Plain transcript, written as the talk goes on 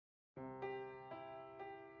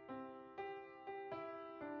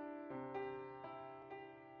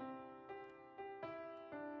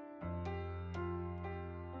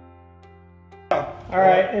All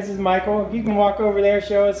right, this is Michael. You can walk over there,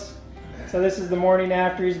 show us. So this is the morning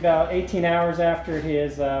after. He's about 18 hours after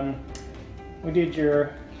his, we did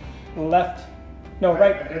your left, no,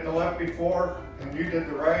 right. I did the left before, and you did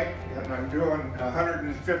the right, and I'm doing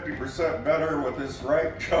 150% better with this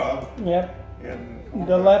right job. Yep. And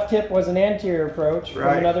the left hip was an anterior approach from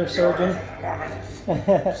another surgeon.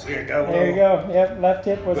 There you go. Yep, left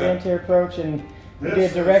hip was anterior approach, and we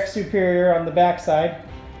did direct superior on the back side.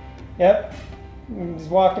 Yep. He's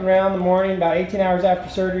walking around in the morning, about 18 hours after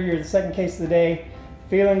surgery. You're the second case of the day.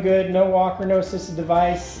 Feeling good, no walker, no assisted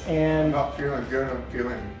device, and I'm not feeling good, I'm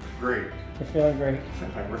feeling great. You're feeling great.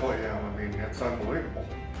 I really am. I mean, it's unbelievable.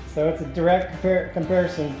 So it's a direct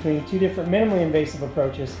comparison between two different minimally invasive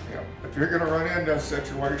approaches. Yeah. If you're going to run into a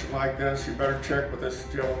situation like this, you better check with this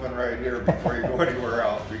gentleman right here before you go anywhere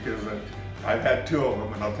else, because I've had two of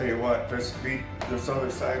them, and I'll tell you what, this beat this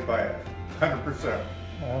other side by 100%.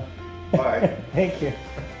 Well, Bye. Thank you.